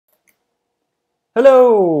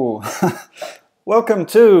Hello! Welcome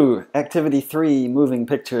to Activity 3 Moving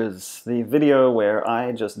Pictures, the video where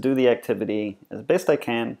I just do the activity as best I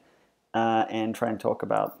can and try and talk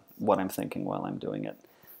about what I'm thinking while I'm doing it.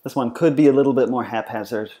 This one could be a little bit more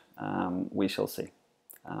haphazard. We shall see.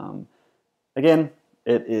 Again,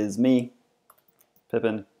 it is me,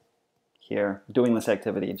 Pippin, here doing this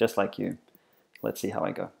activity just like you. Let's see how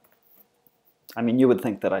I go. I mean, you would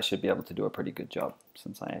think that I should be able to do a pretty good job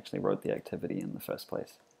since I actually wrote the activity in the first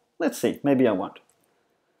place. Let's see, maybe I won't.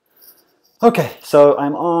 Okay, so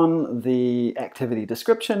I'm on the activity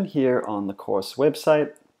description here on the course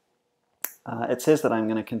website. It says that I'm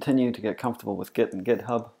going to continue to get comfortable with Git and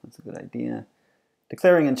GitHub. That's a good idea.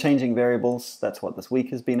 Declaring and changing variables, that's what this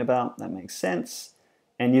week has been about. That makes sense.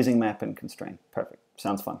 And using map and constrain. Perfect.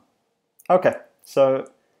 Sounds fun. Okay, so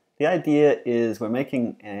the idea is we're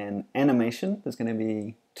making an animation. There's going to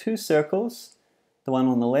be two circles. The one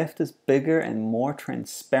on the left is bigger and more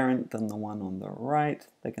transparent than the one on the right.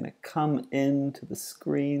 They're going to come into the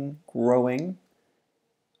screen growing.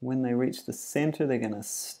 When they reach the center, they're going to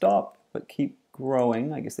stop but keep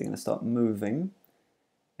growing. I guess they're going to stop moving.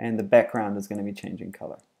 And the background is going to be changing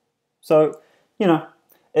color. So, you know,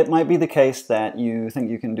 it might be the case that you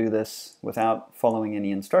think you can do this without following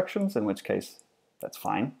any instructions, in which case that's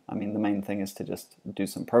fine. I mean, the main thing is to just do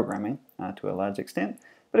some programming to a large extent.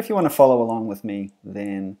 But if you want to follow along with me,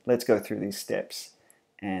 then let's go through these steps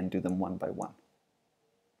and do them one by one.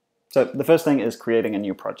 So the first thing is creating a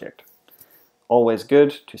new project. Always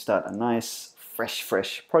good to start a nice,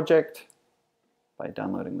 fresh project by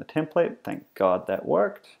downloading the template. Thank God that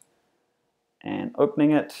worked. And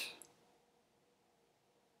opening it.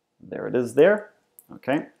 There it is there.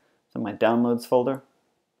 Okay, so my downloads folder.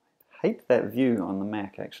 Hate that view on the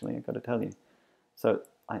Mac, actually, I've got to tell you. So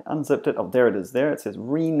I unzipped it. Oh, there it is there. It says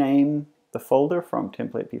rename the folder from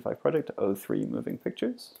template P5 project to O3 moving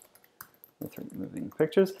pictures. O3 moving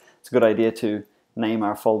pictures. It's a good idea to name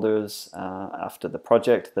our folders after the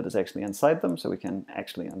project that is actually inside them so we can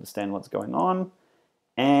actually understand what's going on.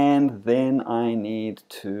 And then I need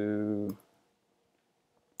to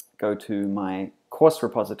go to my course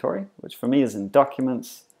repository, which for me is in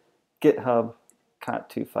Documents, GitHub,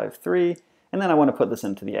 Cart253, and then I want to put this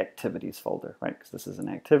into the Activities folder, right? Because this is an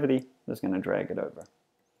activity. I'm just going to drag it over.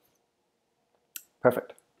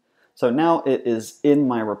 Perfect. So now it is in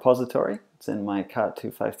my repository. It's in my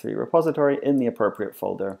Cart253 repository in the appropriate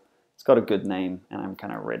folder. It's got a good name, and I'm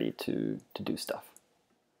kind of ready to do stuff.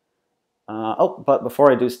 But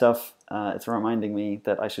before I do stuff, it's reminding me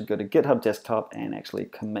that I should go to GitHub Desktop and actually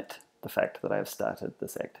commit the fact that I have started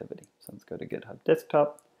this activity. So let's go to GitHub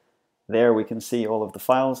Desktop. There we can see all of the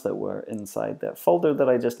files that were inside that folder that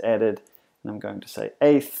I just added. And I'm going to say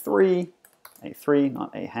A3,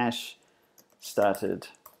 not A hash, started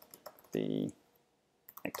the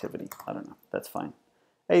activity. I don't know, that's fine.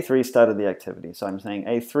 A3 started the activity. So I'm saying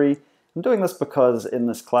A3. I'm doing this because in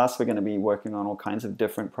this class we're going to be working on all kinds of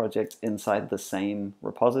different projects inside the same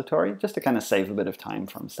repository, just to kind of save a bit of time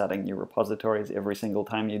from starting new repositories every single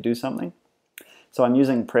time you do something. So I'm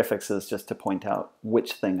using prefixes just to point out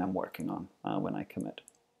which thing I'm working on when I commit.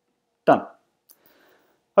 Done.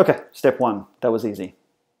 Okay, step one. That was easy.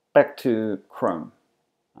 Back to Chrome.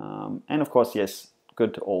 And of course, yes,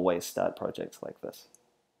 good to always start projects like this.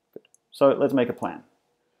 Good. So let's make a plan.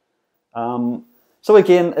 So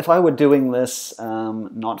again, if I were doing this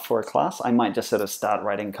not for a class, I might just sort of start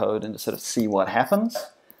writing code and just sort of see what happens.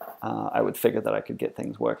 I would figure that I could get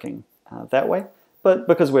things working that way. But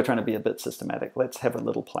because we're trying to be a bit systematic, let's have a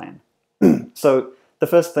little plan. So the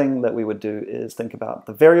first thing that we would do is think about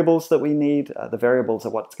the variables that we need. The variables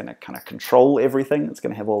are what's going to kind of control everything. It's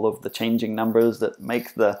going to have all of the changing numbers that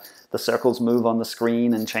make the circles move on the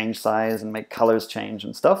screen and change size and make colors change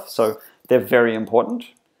and stuff. So they're very important.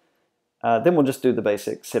 Then we'll just do the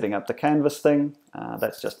basic setting up the canvas thing.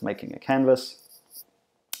 That's just making a canvas.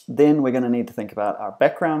 Then we're going to need to think about our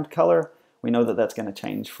background color. We know that that's going to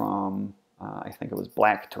change from I think it was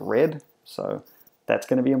black to red, so that's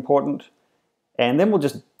going to be important. And then we'll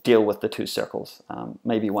just deal with the two circles,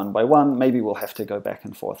 maybe one by one. Maybe we'll have to go back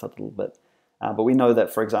and forth a little bit. But we know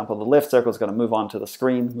that, for example, the left circle is going to move onto the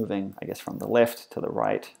screen, moving, I guess, from the left to the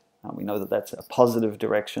right. We know that that's a positive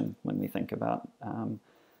direction when we think about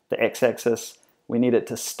the x-axis. We need it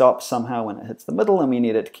to stop somehow when it hits the middle, and we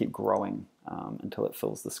need it to keep growing until it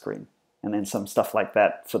fills the screen. And then some stuff like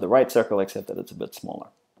that for the right circle, except that it's a bit smaller.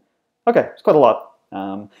 Okay, it's quite a lot.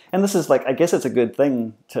 And this is like, I guess it's a good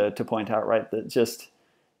thing to point out, right? That just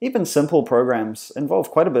even simple programs involve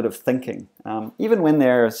quite a bit of thinking. Even when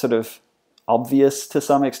they're sort of obvious to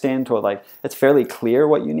some extent, or like it's fairly clear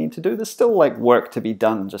what you need to do, there's still like work to be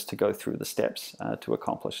done just to go through the steps to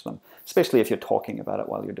accomplish them, especially if you're talking about it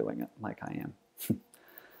while you're doing it, like I am.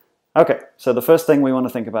 Okay, so the first thing we want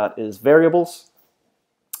to think about is variables.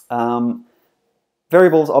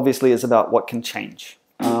 Variables obviously is about what can change.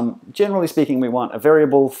 Generally speaking, we want a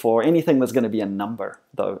variable for anything that's going to be a number,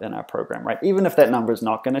 though, in our program, right? Even if that number is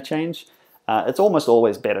not going to change, it's almost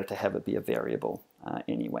always better to have it be a variable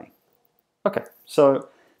anyway. Okay, so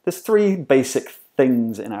there's three basic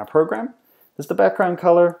things in our program. There's the background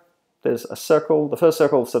color, there's a circle, the first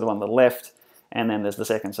circle is sort of on the left, and then there's the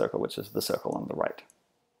second circle, which is the circle on the right.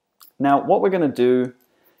 Now, what we're going to do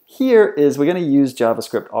here is we're going to use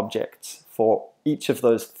JavaScript objects for each of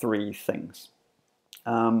those three things.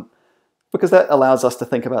 Because that allows us to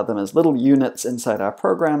think about them as little units inside our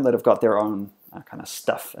program that have got their own kind of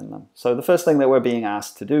stuff in them. So the first thing that we're being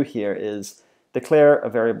asked to do here is declare a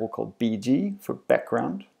variable called bg for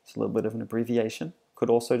background. It's a little bit of an abbreviation. Could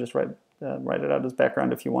also just write it out as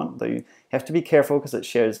background if you want, though you have to be careful because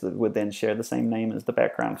it would then share the same name as the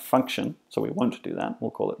background function, so we won't do that.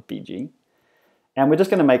 We'll call it bg. And we're just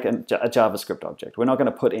going to make a JavaScript object. We're not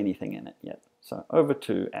going to put anything in it yet. So over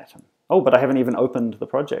to Atom. Oh, but I haven't even opened the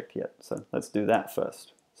project yet, so let's do that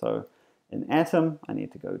first. So in Atom, I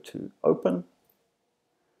need to go to Open,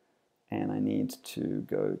 and I need to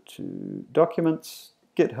go to Documents,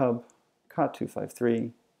 GitHub,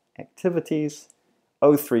 Car253, Activities,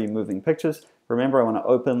 O3 Moving Pictures. Remember, I want to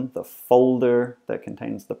open the folder that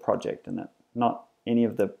contains the project in it, not any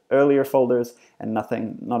of the earlier folders, and not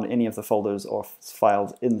any of the folders or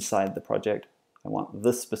files inside the project. I want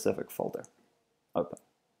this specific folder. Open.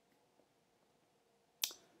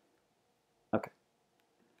 Okay.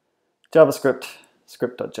 JavaScript,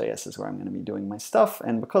 script.js is where I'm going to be doing my stuff,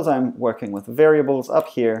 and because I'm working with variables, up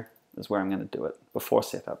here is where I'm going to do it before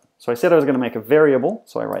setup. So I said I was going to make a variable,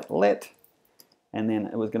 so I write let, and then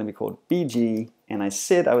it was going to be called bg, and I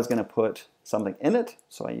said I was going to put something in it,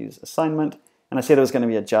 so I use assignment, and I said it was going to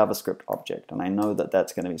be a JavaScript object, and I know that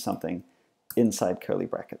that's going to be something inside curly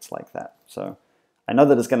brackets like that. So I know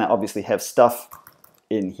that it's going to obviously have stuff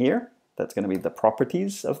in here. That's going to be the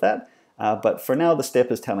properties of that. But for now, the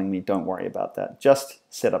step is telling me don't worry about that. Just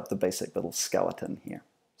set up the basic little skeleton here.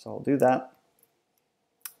 So I'll do that.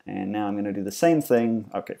 And now I'm going to do the same thing,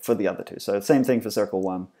 okay, for the other two. So same thing for circle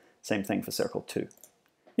 1, same thing for circle 2.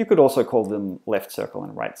 You could also call them left circle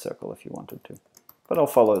and right circle if you wanted to. But I'll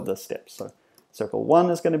follow the steps. So circle 1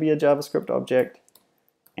 is going to be a JavaScript object,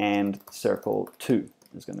 and circle 2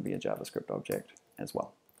 is going to be a JavaScript object as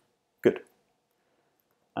well. Good.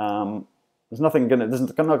 There's not going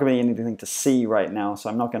to be anything to see right now, so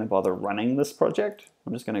I'm not going to bother running this project.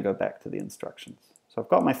 I'm just going to go back to the instructions. So I've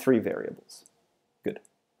got my three variables. Good.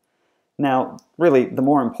 Now, really, the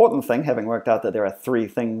more important thing, having worked out that there are three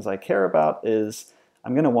things I care about, is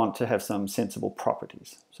I'm going to want to have some sensible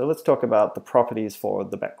properties. So let's talk about the properties for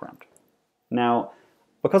the background. Now,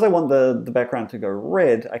 because I want the background to go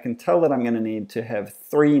red, I can tell that I'm going to need to have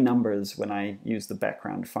three numbers when I use the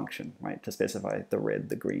background function, right, to specify the red,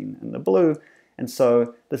 the green, and the blue. And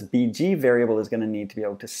so this bg variable is going to need to be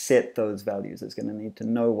able to set those values. It's going to need to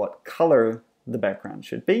know what color the background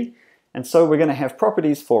should be. And so we're going to have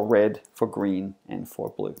properties for red, for green, and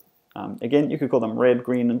for blue. Again, you could call them red,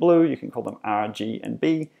 green, and blue. You can call them R, G, and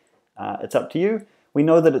B. It's up to you. We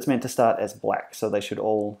know that it's meant to start as black, so they should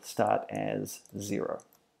all start as 0.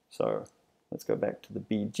 So let's go back to the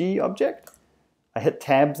bg object. I hit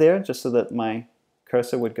tab there just so that my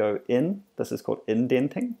cursor would go in. This is called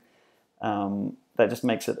indenting. That just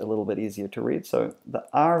makes it a little bit easier to read. So the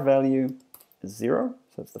R value is 0,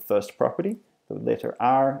 so it's the first property. The letter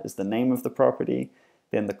R is the name of the property,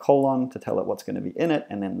 then the colon to tell it what's going to be in it,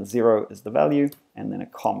 and then the 0 is the value, and then a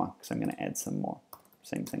comma, because I'm going to add some more.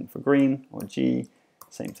 Same thing for green or G,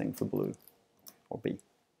 same thing for blue or B.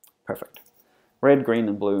 Perfect. Red, green,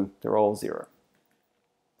 and blue, they're all 0.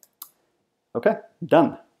 Okay,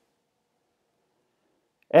 done.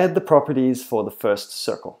 Add the properties for the first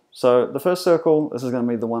circle. So the first circle, this is going to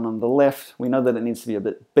be the one on the left. We know that it needs to be a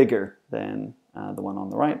bit bigger than the one on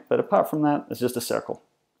the right, but apart from that, it's just a circle.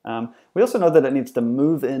 We also know that it needs to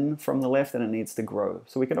move in from the left and it needs to grow.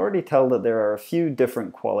 So we can already tell that there are a few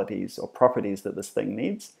different qualities or properties that this thing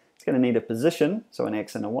needs. It's going to need a position, so an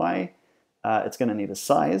X and a Y. It's going to need a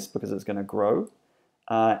size because it's going to grow.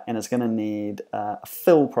 And it's going to need a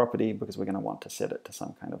fill property because we're going to want to set it to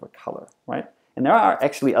some kind of a color, right? And there are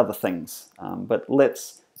actually other things, but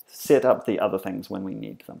let's set up the other things when we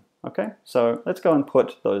need them, okay? So let's go and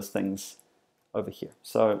put those things over here.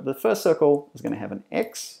 So the first circle is going to have an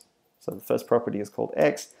X. So the first property is called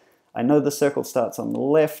X. I know the circle starts on the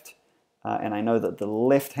left. and I know that the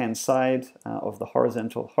left-hand side of the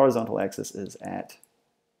horizontal axis is at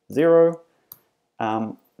 0.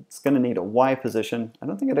 It's going to need a Y position. I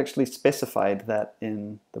don't think it actually specified that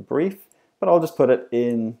in the brief, but I'll just put it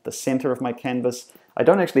in the center of my canvas. I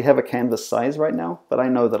don't actually have a canvas size right now, but I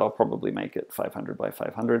know that I'll probably make it 500 by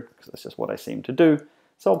 500 because that's just what I seem to do.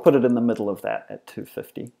 So I'll put it in the middle of that at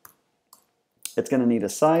 250. It's going to need a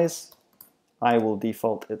size. I will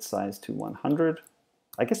default its size to 100.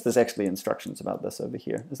 I guess there's actually instructions about this over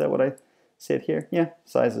here. Is that what I said here? Yeah,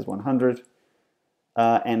 size is 100.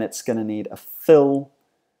 And it's going to need a fill.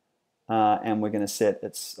 And we're going to set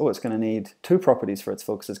it's going to need 2 properties for its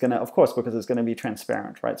fill, because it's going to, of course, because it's going to be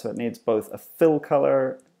transparent, right? So it needs both a fill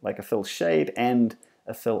color, like a fill shade, and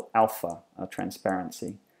a fill alpha, a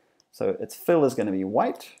transparency. So its fill is going to be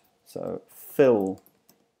white. So fill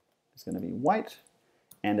is going to be white,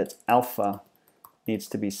 and its alpha needs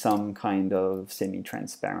to be some kind of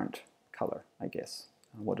semi-transparent color, I guess.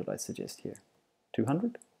 What did I suggest here?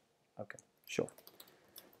 200? Okay, sure.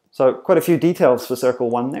 So quite a few details for circle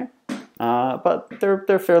 1 there. But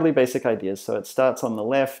they're fairly basic ideas. So it starts on the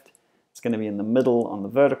left, it's going to be in the middle on the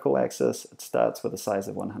vertical axis, it starts with a size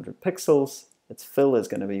of 100 pixels, its fill is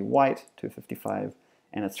going to be white, 255,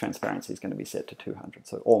 and its transparency is going to be set to 200,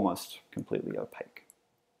 so almost completely opaque.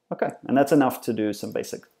 Okay, and that's enough to do some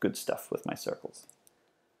basic good stuff with my circles.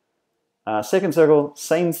 Second circle,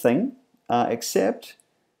 same thing, except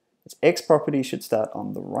its X property should start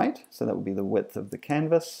on the right, so that would be the width of the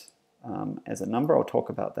canvas. As a number, I'll talk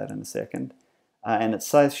about that in a second. And its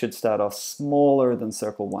size should start off smaller than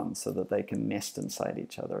circle 1 so that they can nest inside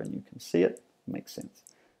each other and you can see it. Makes sense.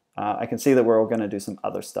 I can see that we're all going to do some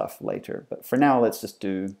other stuff later, but for now let's just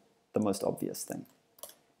do the most obvious thing.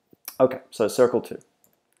 Okay, so circle 2.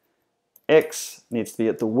 X needs to be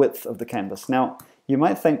at the width of the canvas. Now, you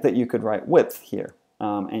might think that you could write width here,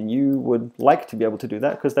 and you would like to be able to do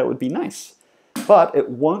that because that would be nice. But it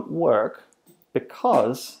won't work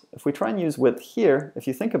because if we try and use width here, if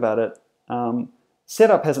you think about it,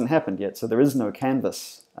 setup hasn't happened yet, so there is no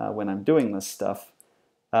canvas when I'm doing this stuff.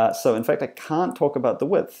 So in fact, I can't talk about the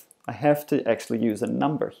width. I have to actually use a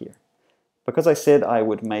number here. Because I said I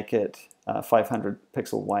would make it 500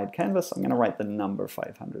 pixel wide canvas, I'm going to write the number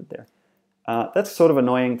 500 there. That's sort of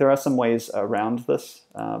annoying. There are some ways around this,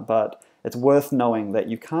 but it's worth knowing that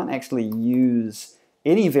you can't actually use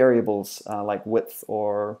any variables like width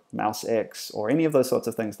or mouse X or any of those sorts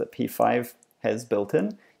of things that P5 has built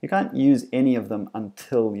in. You can't use any of them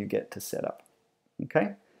until you get to setup.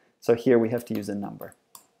 Okay, so here we have to use a number.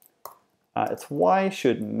 Its Y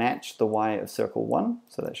should match the Y of circle 1,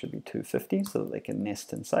 so that should be 250 so that they can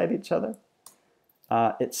nest inside each other.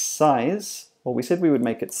 Its size, well, we said we would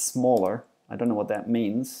make it smaller. I don't know what that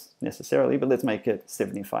means necessarily, but let's make it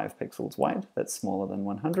 75 pixels wide. That's smaller than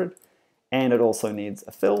 100. And it also needs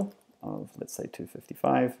a fill of, let's say,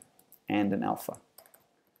 255 and an alpha.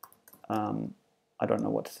 I don't know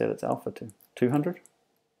what to set its alpha to. 200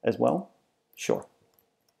 as well? Sure.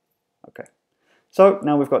 Okay. So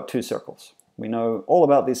now we've got 2 circles. We know all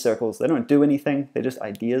about these circles. They don't do anything. They're just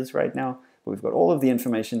ideas right now. But we've got all of the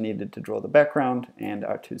information needed to draw the background and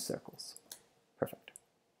our 2 circles. Perfect.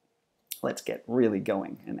 Let's get really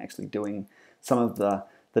going and actually doing some of the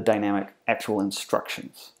dynamic actual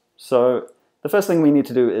instructions. So the first thing we need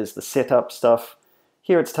to do is the setup stuff.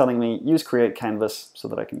 Here it's telling me use create canvas so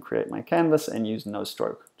that I can create my canvas, and use no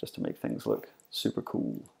stroke just to make things look super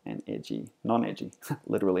cool and edgy. Non-edgy,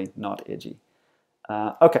 literally not edgy.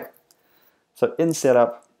 Okay, so in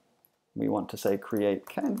setup we want to say create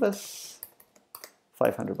canvas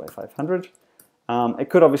 500 by 500. It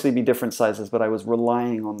could obviously be different sizes, but I was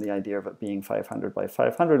relying on the idea of it being 500 by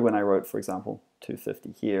 500 when I wrote, for example,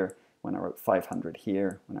 250 here, when I wrote 500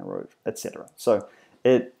 here, when I wrote, etc. So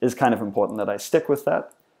it is kind of important that I stick with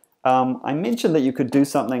that. I mentioned that you could do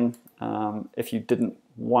something if you didn't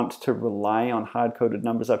want to rely on hard-coded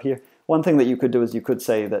numbers up here. One thing that you could do is you could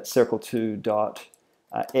say that circle2 dot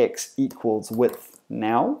x equals width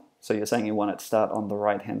now. So you're saying you want it to start on the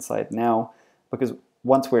right-hand side now, because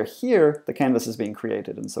once we're here, the canvas is being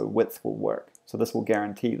created, and so width will work. So this will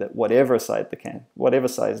guarantee that whatever size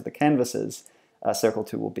the canvas is,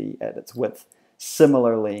 circle2 will be at its width.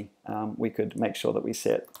 Similarly, we could make sure that we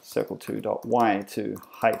set circle2.y to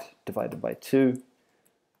height divided by 2.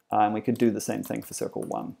 And we could do the same thing for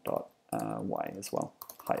circle1.y as well,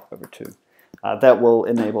 height over 2. That will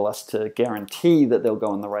enable us to guarantee that they'll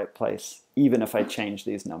go in the right place, even if I change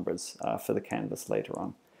these numbers for the canvas later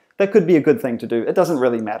on. That could be a good thing to do. It doesn't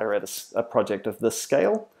really matter at a project of this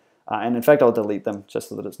scale. And in fact, I'll delete them just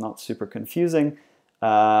so that it's not super confusing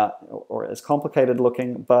or as complicated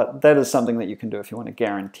looking. But that is something that you can do if you want to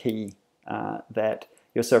guarantee that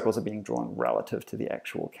your circles are being drawn relative to the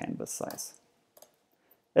actual canvas size.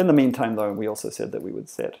 In the meantime, though, we also said that we would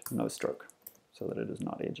set no stroke so that it is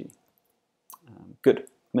not edgy. Good,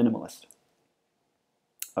 minimalist.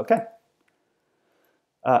 Okay.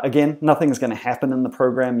 Again, nothing's going to happen in the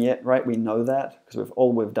program yet, right? We know that because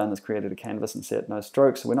all we've done is created a canvas and set no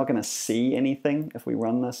stroke, so we're not going to see anything if we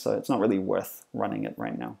run this, so it's not really worth running it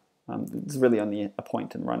right now. There's really only a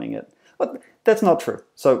point in running it. But that's not true.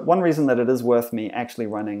 So one reason that it is worth me actually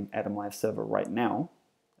running Atom Live Server right now,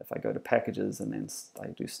 if I go to Packages and then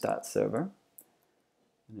I do Start Server,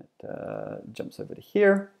 and it jumps over to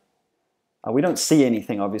here. We don't see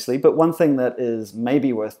anything, obviously, but one thing that is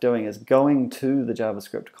maybe worth doing is going to the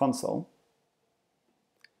JavaScript console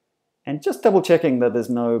and just double checking that there's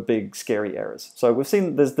no big scary errors. So we've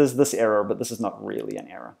seen there's this error, but this is not really an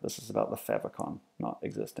error. This is about the favicon not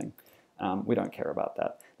existing. We don't care about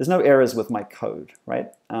that. There's no errors with my code,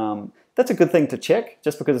 right? That's a good thing to check,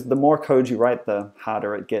 just because the more code you write, the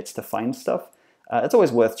harder it gets to find stuff. It's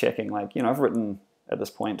always worth checking. Like, I've written at this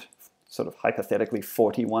point sort of hypothetically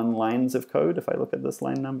 41 lines of code, if I look at this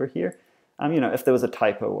line number here. If there was a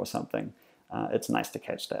typo or something, it's nice to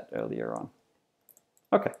catch that earlier on.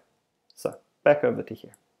 Okay, so back over to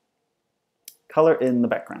here. Color in the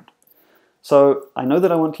background. So I know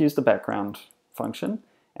that I want to use the background function,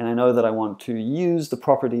 and I know that I want to use the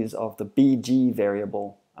properties of the BG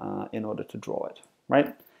variable in order to draw it,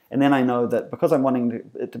 right? And then I know that because I'm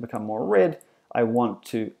wanting it to become more red, I want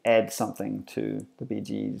to add something to the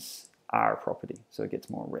BG's R property, so it gets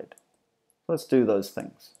more red. Let's do those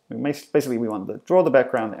things. Basically, we want to draw the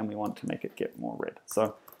background and we want to make it get more red.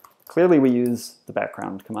 So clearly we use the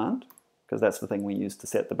background command, because that's the thing we use to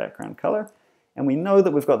set the background color. And we know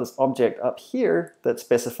that we've got this object up here that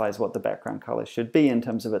specifies what the background color should be in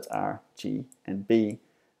terms of its R, G, and B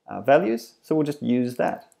values. So we'll just use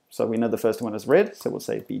that. So we know the first one is red, so we'll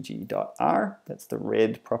say bg.r, that's the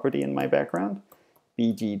red property in my background,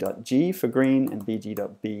 bg.g for green, and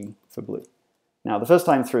bg.b for blue. Now the first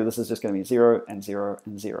time through, this is just going to be 0 and 0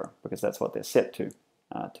 and 0, because that's what they're set to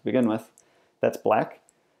begin with. That's black.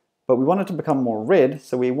 But we want it to become more red,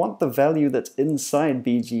 so we want the value that's inside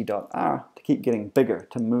bg.r to keep getting bigger,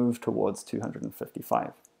 to move towards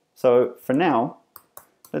 255. So for now,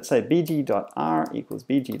 let's say bg.r equals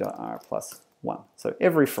bg.r plus 1. So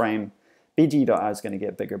every frame, bg.r is going to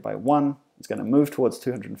get bigger by 1. It's going to move towards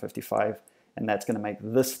 255, and that's going to make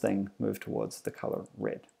this thing move towards the color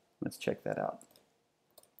red. Let's check that out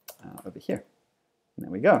over here. And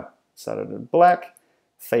there we go. Started at black,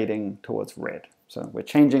 fading towards red. So we're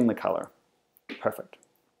changing the color. Perfect.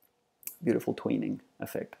 Beautiful tweening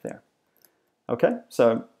effect there. Okay,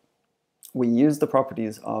 so we use the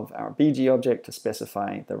properties of our BG object to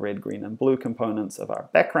specify the red, green, and blue components of our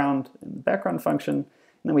background in the background function, and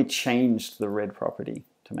then we changed the red property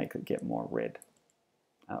to make it get more red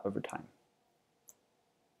over time.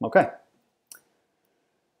 Okay.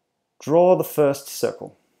 Draw the first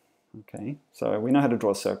circle. Okay, so we know how to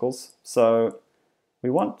draw circles. So we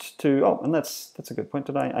want to, oh, and that's a good point.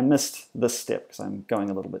 I missed this step because I'm going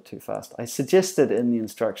a little bit too fast. I suggested in the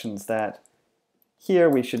instructions that here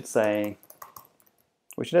we should say,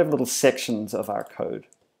 we should have little sections of our code.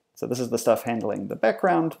 So this is the stuff handling the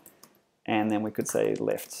background, and then we could say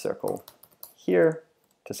left circle here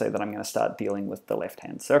to say that I'm going to start dealing with the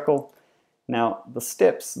left-hand circle. Now, the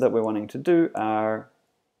steps that we're wanting to do are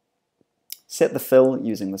set the fill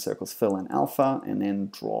using the circle's fill and alpha, and then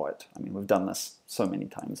draw it. I mean, we've done this so many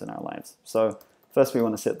times in our lives. So first we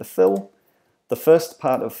want to set the fill. The first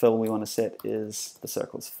part of fill we want to set is the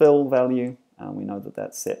circle's fill value. We know that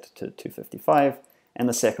that's set to 255. And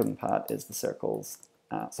the second part is the circle's,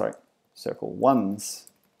 circle 1's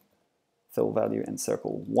fill value and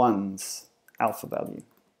circle 1's alpha value.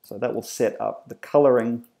 So that will set up the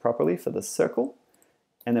coloring properly for the circle.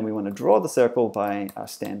 And then we want to draw the circle by our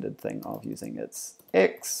standard thing of using its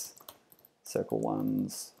X, circle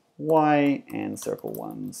 1's Y, and circle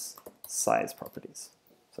 1's size properties.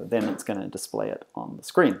 So then it's going to display it on the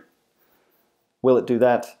screen. Will it do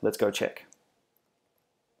that? Let's go check.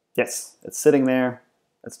 Yes, it's sitting there.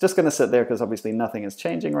 It's just going to sit there because obviously nothing is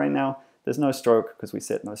changing right now. There's no stroke because we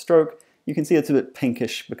set no stroke. You can see it's a bit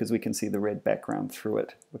pinkish because we can see the red background through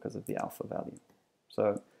it because of the alpha value.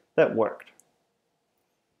 So that worked.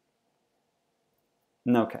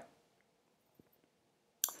 Okay.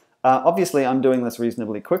 Obviously, I'm doing this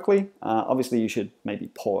reasonably quickly. Obviously, you should maybe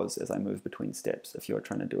pause as I move between steps if you're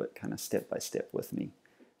trying to do it kind of step by step with me.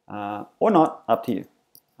 Or not, up to you.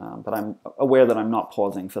 But I'm aware that I'm not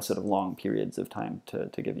pausing for sort of long periods of time to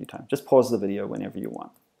give you time. Just pause the video whenever you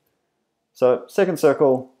want. So second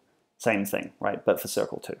circle, same thing, right? But for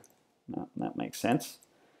circle 2. No, that makes sense.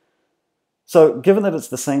 So given that it's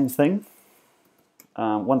the same thing,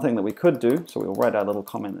 one thing that we could do, so we'll write our little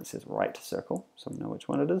comment that says right circle, so we know which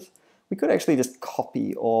one it is. We could actually just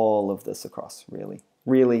copy all of this across,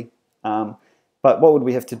 really. But what would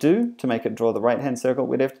we have to do to make it draw the right-hand circle?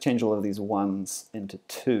 We'd have to change all of these 1s into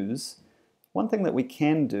 2s. One thing that we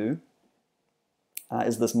can do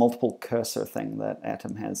is this multiple cursor thing that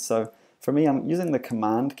Atom has. So for me, I'm using the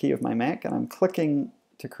Command key of my Mac, and I'm clicking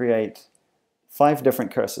to create 5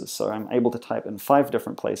 different cursors. So I'm able to type in 5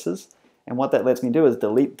 different places. And what that lets me do is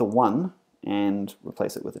delete the 1 and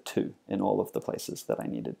replace it with a 2 in all of the places that I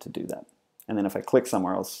needed to do that. And then if I click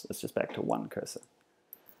somewhere else, it's just back to 1 cursor.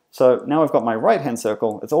 So now I've got my right-hand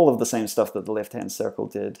circle. It's all of the same stuff that the left-hand circle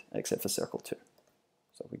did, except for circle 2.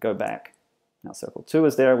 So if we go back, now circle 2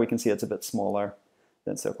 is there. We can see it's a bit smaller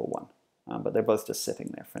than circle 1. But they're both just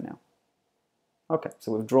sitting there for now. Okay,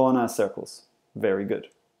 so we've drawn our circles. Very good.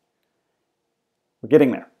 We're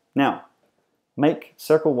getting there. Now, make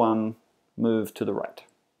circle 1 move to the right.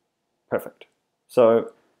 Perfect.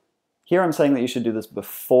 So here I'm saying that you should do this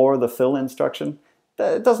before the fill instruction.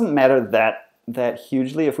 It doesn't matter that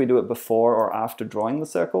hugely if we do it before or after drawing the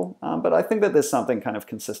circle, but I think that there's something kind of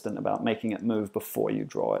consistent about making it move before you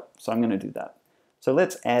draw it. So I'm going to do that. So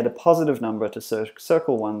let's add a positive number to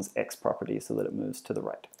circle 1's x property so that it moves to the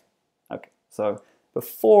right. Okay, so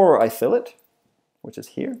before I fill it, which is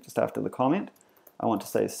here, just after the comment, I want to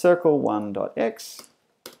say circle1.x,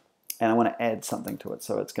 and I want to add something to it.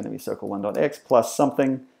 So it's going to be circle1.x plus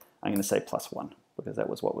something. I'm going to say plus 1, because that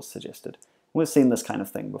was what was suggested. We've seen this kind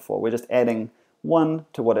of thing before. We're just adding 1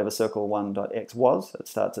 to whatever circle1.x was. It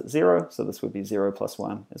starts at 0, so this would be 0 plus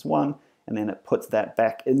 1 is 1, and then it puts that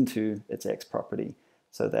back into its x property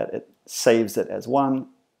so that it saves it as 1,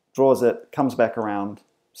 draws it, comes back around,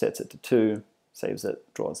 sets it to 2, saves it,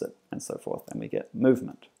 draws it, and so forth, and we get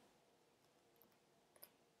movement.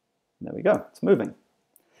 There we go, it's moving.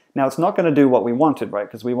 Now it's not going to do what we wanted, right?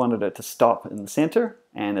 Because we wanted it to stop in the center,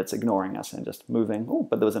 and it's ignoring us and just moving. Oh,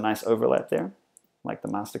 but there was a nice overlap there, like the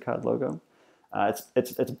MasterCard logo. It's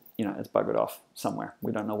buggered off somewhere.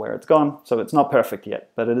 We don't know where it's gone, so it's not perfect yet,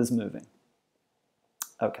 but it is moving.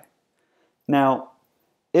 Okay. Now,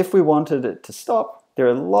 if we wanted it to stop, there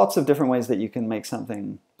are lots of different ways that you can make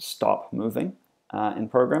something stop moving in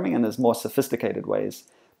programming, and there's more sophisticated ways.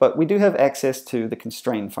 But we do have access to the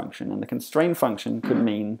constrain function, and the constrain function could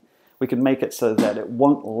mean we could make it so that it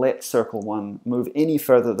won't let circle 1 move any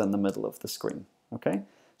further than the middle of the screen. Okay?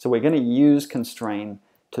 So we're going to use constrain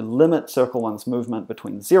to limit circle 1's movement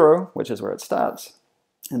between 0, which is where it starts,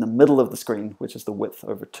 and the middle of the screen, which is the width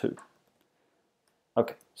over 2.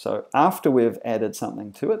 Okay, so after we've added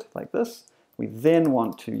something to it, like this, we then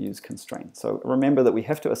want to use constrain. So remember that we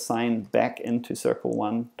have to assign back into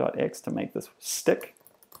circle1.x to make this stick.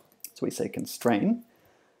 So we say constrain.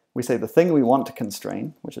 We say the thing we want to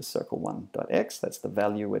constrain, which is circle1.x, that's the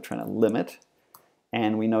value we're trying to limit.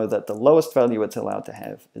 And we know that the lowest value it's allowed to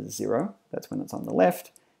have is 0. That's when it's on the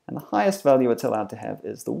left. And the highest value it's allowed to have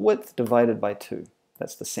is the width divided by 2.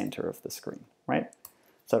 That's the center of the screen, right?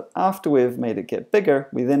 So after we've made it get bigger,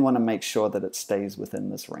 we then want to make sure that it stays within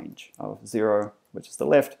this range of 0, which is the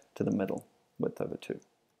left, to the middle, width over 2. And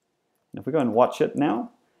if we go and watch it now,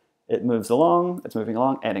 it moves along, it's moving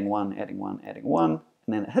along, adding 1, adding 1, adding 1, and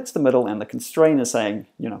then it hits the middle, and the constraint is saying,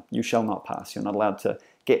 you shall not pass. You're not allowed to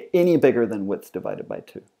get any bigger than width divided by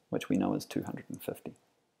 2, which we know is 250.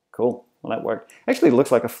 Cool, well that worked. Actually, it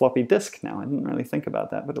looks like a floppy disk now. I didn't really think about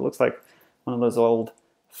that, but it looks like one of those old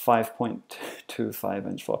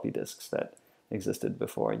 5.25-inch floppy disks that existed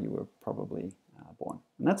before you were probably born.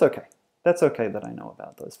 And that's okay. That's okay that I know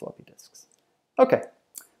about those floppy disks. Okay,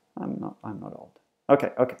 I'm not old.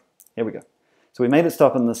 Okay, here we go. So we made it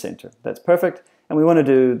stop in the center. That's perfect. And we want to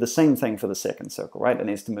do the same thing for the second circle, right? It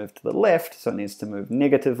needs to move to the left, so it needs to move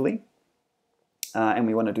negatively. And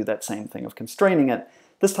we want to do that same thing of constraining it.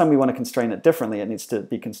 This time we want to constrain it differently. It needs to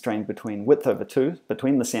be constrained between width over 2,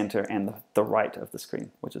 between the center and the right of the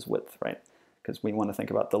screen, which is width, right? Because we want to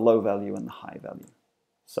think about the low value and the high value.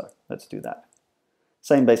 So let's do that.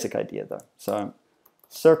 Same basic idea though. So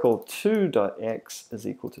circle2.x is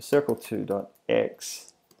equal to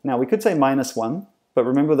circle2.x. Now we could say -1, but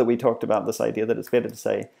remember that we talked about this idea that it's better to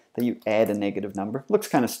say that you add a negative number. Looks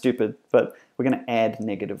kind of stupid, but we're going to add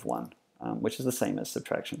 -1. Which is the same as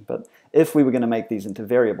subtraction. But if we were going to make these into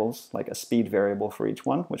variables, like a speed variable for each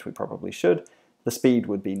one, which we probably should, the speed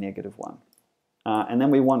would be -1. And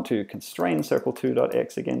then we want to constrain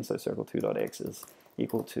circle2.x again, so circle2.x is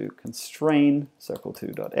equal to constrain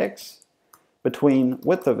circle2.x between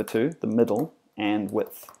width over 2, the middle, and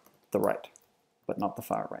width, the right, but not the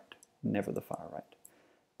far right, never the far right.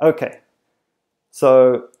 Okay,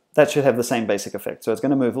 so that should have the same basic effect. So it's going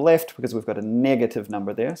to move left because we've got a negative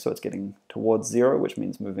number there, so it's getting towards 0, which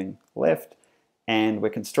means moving left. And we're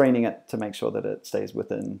constraining it to make sure that it stays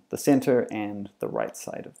within the center and the right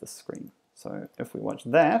side of the screen. So if we watch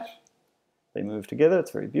that, they move together,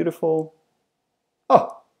 it's very beautiful.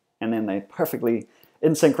 Oh, and then they perfectly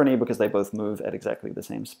in synchrony because they both move at exactly the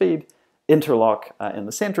same speed, interlock in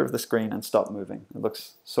the center of the screen and stop moving. It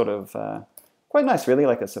looks sort of quite nice, really,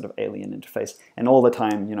 like a sort of alien interface. And all the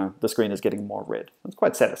time, you know, the screen is getting more red. It's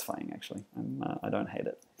quite satisfying, actually. I don't hate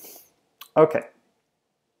it. Okay.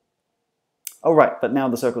 Oh, right, but now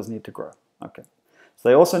the circles need to grow. Okay. So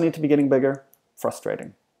they also need to be getting bigger.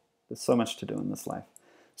 Frustrating. There's so much to do in this life.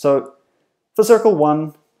 So for circle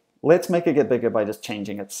 1, let's make it get bigger by just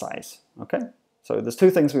changing its size. Okay? So there's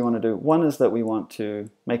two things we want to do. One is that we want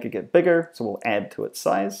to make it get bigger, so we'll add to its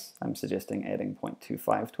size. I'm suggesting adding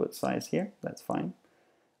 0.25 to its size here. That's fine.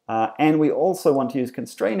 And we also want to use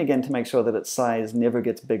constrain again to make sure that its size never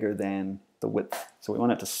gets bigger than the width. So we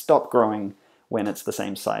want it to stop growing when it's the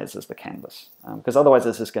same size as the canvas. Because otherwise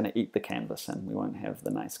it's just going to eat the canvas and we won't have the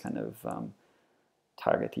nice kind of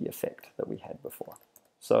targety effect that we had before.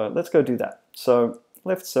 So let's go do that. So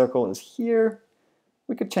left circle is here.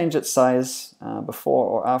 We could change its size before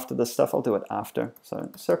or after this stuff. I'll do it after. So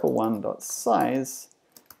circle1.size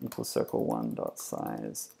equals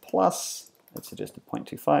circle1.size plus, it suggested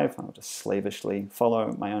 0.25. I'll just slavishly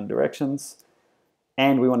follow my own directions.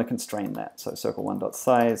 And we want to constrain that. So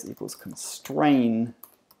circle1.size equals constrain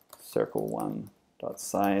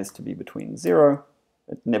circle1.size to be between 0.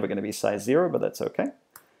 It's never going to be size 0, but that's okay.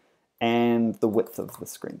 And the width of the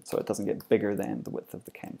screen. So it doesn't get bigger than the width of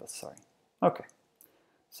the canvas, sorry. Okay.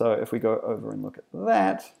 So if we go over and look at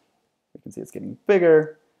that, we can see it's getting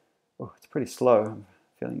bigger. Oh, it's pretty slow. I'm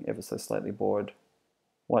feeling ever so slightly bored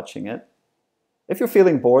watching it. If you're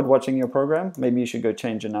feeling bored watching your program, maybe you should go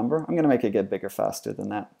change a number. I'm going to make it get bigger faster than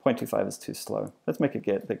that. 0.25 is too slow. Let's make it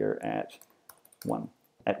get bigger at 1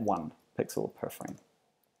 pixel per frame.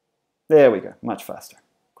 There we go, much faster.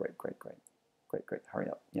 Great, great, great. Great, great, hurry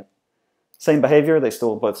up, yep. Same behavior, they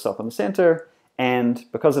still both stop in the center, and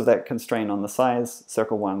because of that constraint on the size,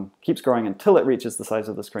 circle 1 keeps growing until it reaches the size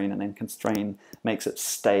of the screen, and then constrain makes it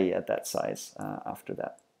stay at that size after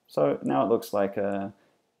that. So now it looks like a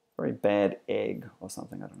very bad egg or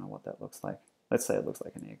something. I don't know what that looks like. Let's say it looks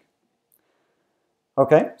like an egg.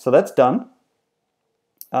 Okay, so that's done.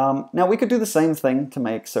 Now we could do the same thing to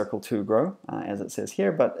make circle 2 grow, as it says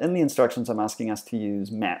here, but in the instructions I'm asking us to use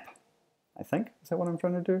map, I think. Is that what I'm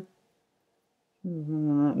trying to do?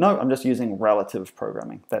 No, I'm just using relative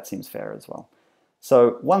programming. That seems fair as well.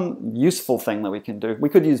 So one useful thing that we can do, we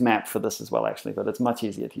could use map for this as well actually, but it's much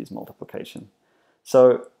easier to use multiplication.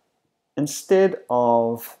 So instead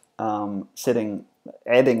of adding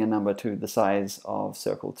a number to the size of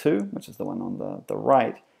circle 2, which is the one on the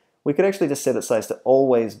right, we could actually just set its size to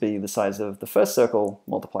always be the size of the first circle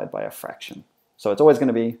multiplied by a fraction. So it's always going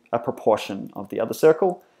to be a proportion of the other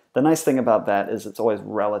circle. The nice thing about that is it's always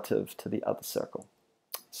relative to the other circle.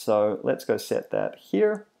 So let's go set that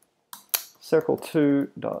here.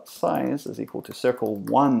 Circle2.size is equal to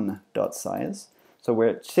circle1.size. So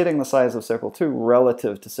we're setting the size of circle 2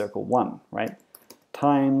 relative to circle 1, right?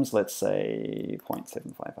 Times, let's say,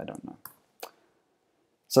 0.75, I don't know.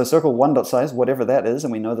 So circle1.size, whatever that is,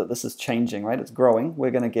 and we know that this is changing, right? It's growing.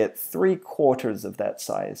 We're going to get 3/4 of that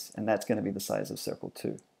size, and that's going to be the size of circle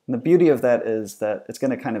 2. And the beauty of that is that it's going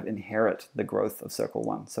to kind of inherit the growth of circle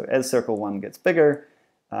 1. So as circle 1 gets bigger,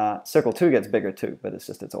 circle 2 gets bigger too, but it's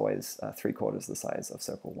always 3/4 the size of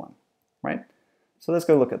circle 1, right? So let's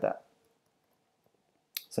go look at that.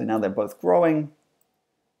 So now they're both growing.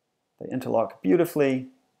 They interlock beautifully,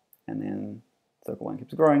 and then circle 1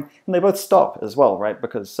 keeps growing. And they both stop as well, right?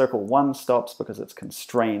 Because circle 1 stops because it's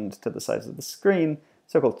constrained to the size of the screen.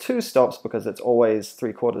 Circle 2 stops because it's always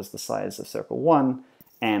 3/4 the size of circle 1.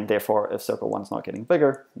 And therefore, if circle 1's not getting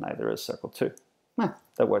bigger, neither is circle 2.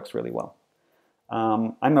 That works really well.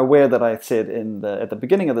 I'm aware that I said at the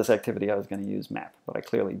beginning of this activity I was going to use map, but I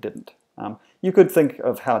clearly didn't. You could think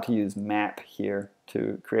of how to use map here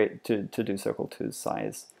to do circle 2's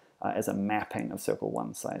size as a mapping of circle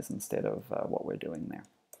 1's size instead of what we're doing there.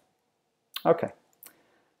 Okay,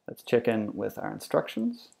 let's check in with our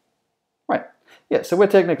instructions. Right, yeah, so we're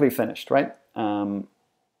technically finished, right?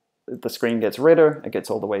 The screen gets redder, it gets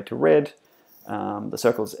all the way to red. The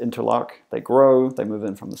circles interlock, they grow, they move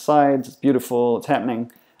in from the sides, it's beautiful, it's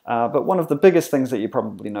happening. But one of the biggest things that you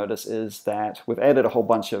probably notice is that we've added a whole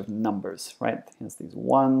bunch of numbers, right? Here's these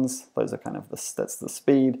 1s, those are kind of that's the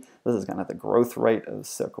speed. This is kind of the growth rate of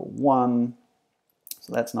circle 1.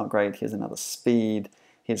 So that's not great. Here's another speed.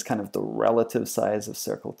 Here's kind of the relative size of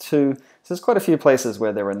circle 2. So there's quite a few places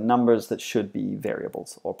where there are numbers that should be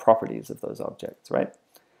variables or properties of those objects, right?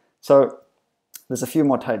 So there's a few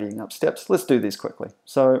more tidying up steps. Let's do these quickly.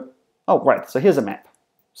 So, oh, right, so here's a map.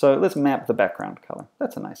 So let's map the background color.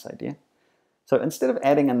 That's a nice idea. So instead of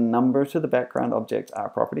adding a number to the background object's R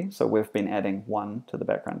property, so we've been adding 1 to the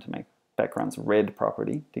background to make background's red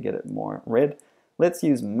property to get it more red, let's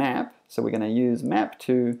use map. So we're going to use map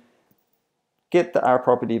to get the R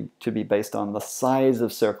property to be based on the size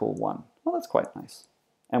of circle 1. Well, that's quite nice.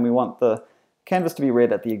 And we want the canvas to be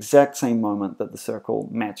red at the exact same moment that the circle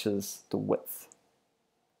matches the width.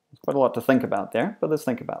 There's quite a lot to think about there, but let's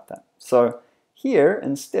think about that. So here,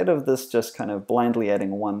 instead of this just kind of blindly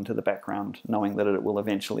adding 1 to the background, knowing that it will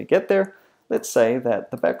eventually get there, let's say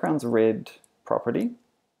that the background's red property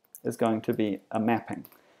is going to be a mapping.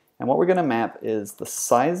 And what we're going to map is the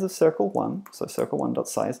size of circle 1, so circle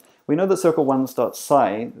 1.size. We know that circle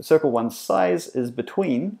 1's size is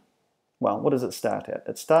between, well, what does it start at?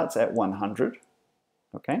 It starts at 100,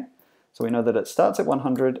 okay? So we know that it starts at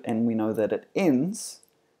 100, and we know that it ends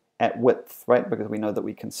at width, right? Because we know that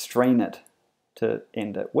we constrain it to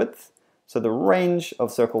end at width. So the range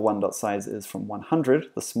of circle 1.size is from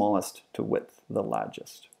 100, the smallest, to width, the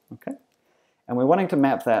largest, okay? And we're wanting to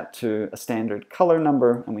map that to a standard color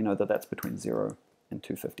number, and we know that that's between 0 and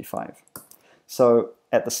 255. So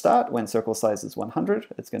at the start, when circle size is 100,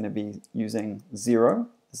 it's going to be using 0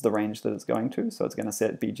 as the range that it's going to. So it's going to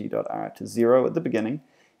set bg.r to 0 at the beginning.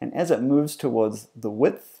 And as it moves towards the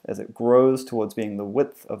width, as it grows towards being the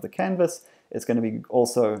width of the canvas, it's going to be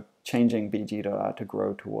also changing bg.r to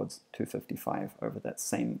grow towards 255 over that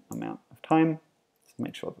same amount of time. Just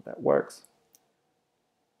make sure that that works.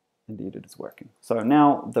 Indeed, it is working. So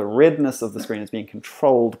now the redness of the screen is being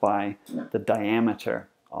controlled by the diameter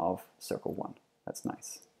of circle 1. That's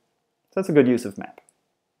nice. So that's a good use of map.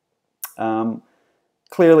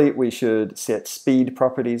 Clearly, we should set speed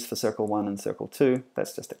properties for circle 1 and circle 2.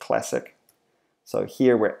 That's just a classic. So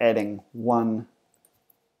here we're adding 1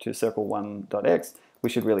 to circle 1.x. We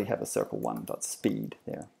should really have a circle 1.speed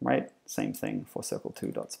there, right? Same thing for circle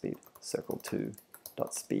 2.speed. Circle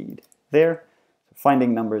 2.speed there.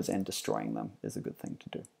 Finding numbers and destroying them is a good thing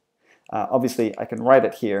to do. Obviously, I can write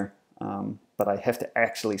it here, but I have to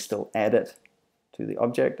actually still add it to the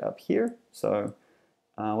object up here. So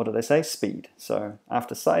what did I say? Speed. So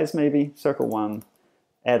after size, maybe, circle 1,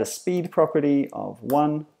 add a speed property of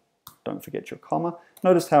 1. Don't forget your comma.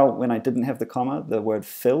 Notice how when I didn't have the comma, the word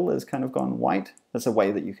fill has kind of gone white. That's a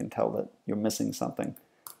way that you can tell that you're missing something,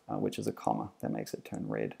 which is a comma. That makes it turn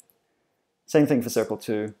red. Same thing for circle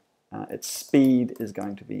 2. Its speed is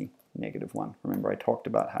going to be -1. Remember, I talked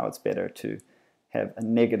about how it's better to have a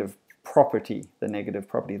negative property, the negative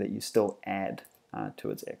property that you still add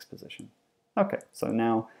to its x position. Okay, so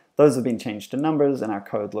now those have been changed to numbers, and our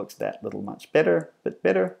code looks that little much better, bit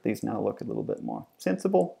better. These now look a little bit more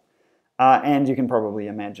sensible. And you can probably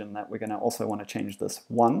imagine that we're going to also want to change this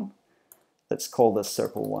 1. Let's call this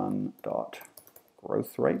circle 1 dot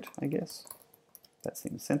growth rate, I guess. That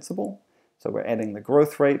seems sensible. So we're adding the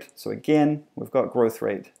growth rate. So again, we've got growth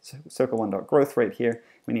rate, circle 1 dot growth rate here.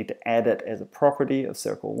 We need to add it as a property of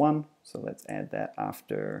circle 1. So let's add that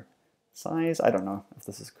after size. I don't know if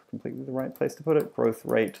this is completely the right place to put it. Growth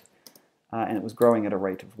rate, and it was growing at a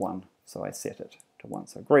rate of 1. So I set it to 1.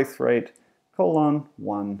 So growth rate, colon,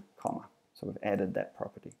 1, comma. So we've added that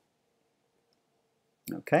property.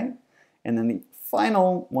 Okay, and then the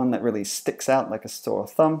final one that really sticks out like a sore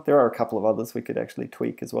thumb, there are a couple of others we could actually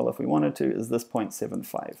tweak as well if we wanted to, is this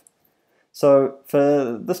 0.75. So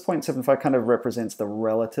for this 0.75 kind of represents the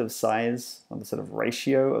relative size, or the sort of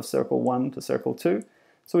ratio of circle 1 to circle 2.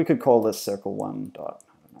 So we could call this circle 1 dot,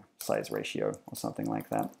 I don't know, size ratio or something like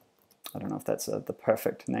that. I don't know if that's the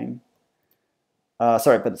perfect name.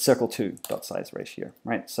 Sorry, but it's circle 2 dot size ratio,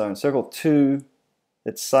 right? So in circle 2,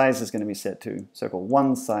 its size is going to be set to circle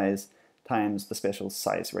 1 size times the special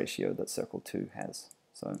size ratio that circle 2 has.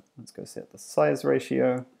 So let's go set the size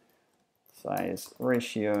ratio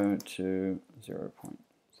to 0.75,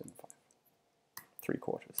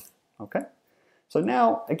 3/4. Okay. So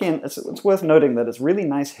now, again, it's worth noting that it's really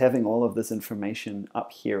nice having all of this information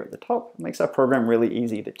up here at the top. It makes our program really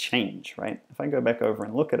easy to change, right? If I go back over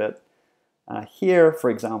and look at it, here, for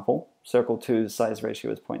example, circle 2's size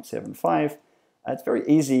ratio is 0.75. It's very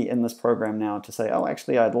easy in this program now to say, oh,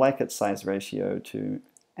 actually, I'd like its size ratio to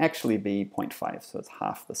actually be 0.5, so it's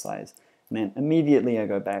half the size. And then immediately I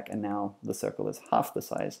go back, and now the circle is half the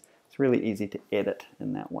size. It's really easy to edit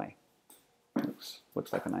in that way.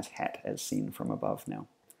 Looks like a nice hat as seen from above now.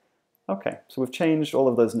 Okay, so we've changed all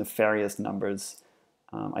of those nefarious numbers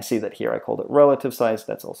I see that here I called it relative size.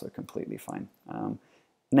 That's also completely fine.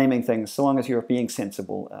 Naming things, so long as you're being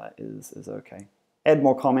sensible, is okay. Add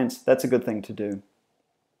more comments. That's a good thing to do.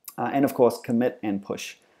 And of course, commit and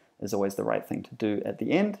push is always the right thing to do at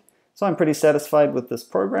the end. So I'm pretty satisfied with this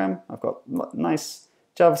program. I've got nice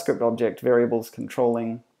JavaScript object variables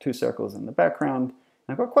controlling 2 circles in the background.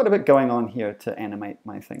 I've got quite a bit going on here to animate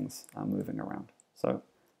my things moving around. So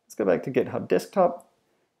let's go back to GitHub Desktop.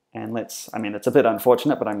 And I mean, it's a bit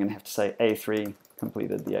unfortunate, but I'm going to have to say A3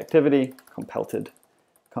 completed the activity, completed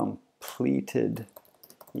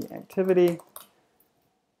the activity.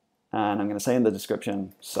 And I'm going to say in the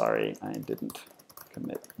description, sorry, I didn't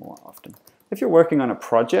commit more often. If you're working on a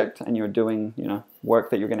project and you're doing, work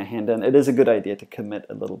that you're going to hand in, it is a good idea to commit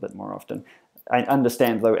a little bit more often. I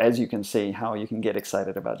understand, though, as you can see, how you can get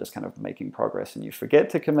excited about just kind of making progress and you forget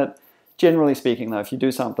to commit. Generally speaking, though, if you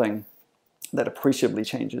do something that appreciably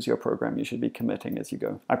changes your program, you should be committing as you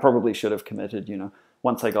go. I probably should have committed,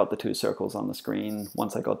 once I got the 2 circles on the screen,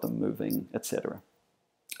 once I got them moving, etc.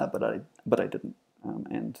 But I didn't.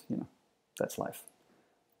 And that's life.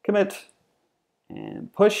 Commit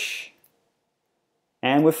and push,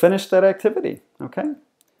 and we've finished that activity. Okay.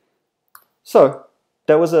 So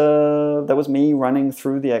that was me running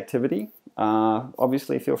through the activity.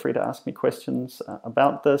 Obviously, feel free to ask me questions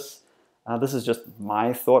about this. This is just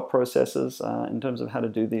my thought processes in terms of how to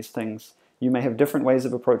do these things. You may have different ways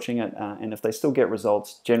of approaching it, and if they still get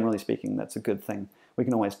results, generally speaking, that's a good thing. We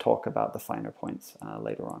can always talk about the finer points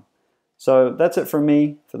later on. So that's it from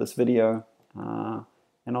me for this video,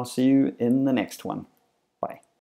 and I'll see you in the next one.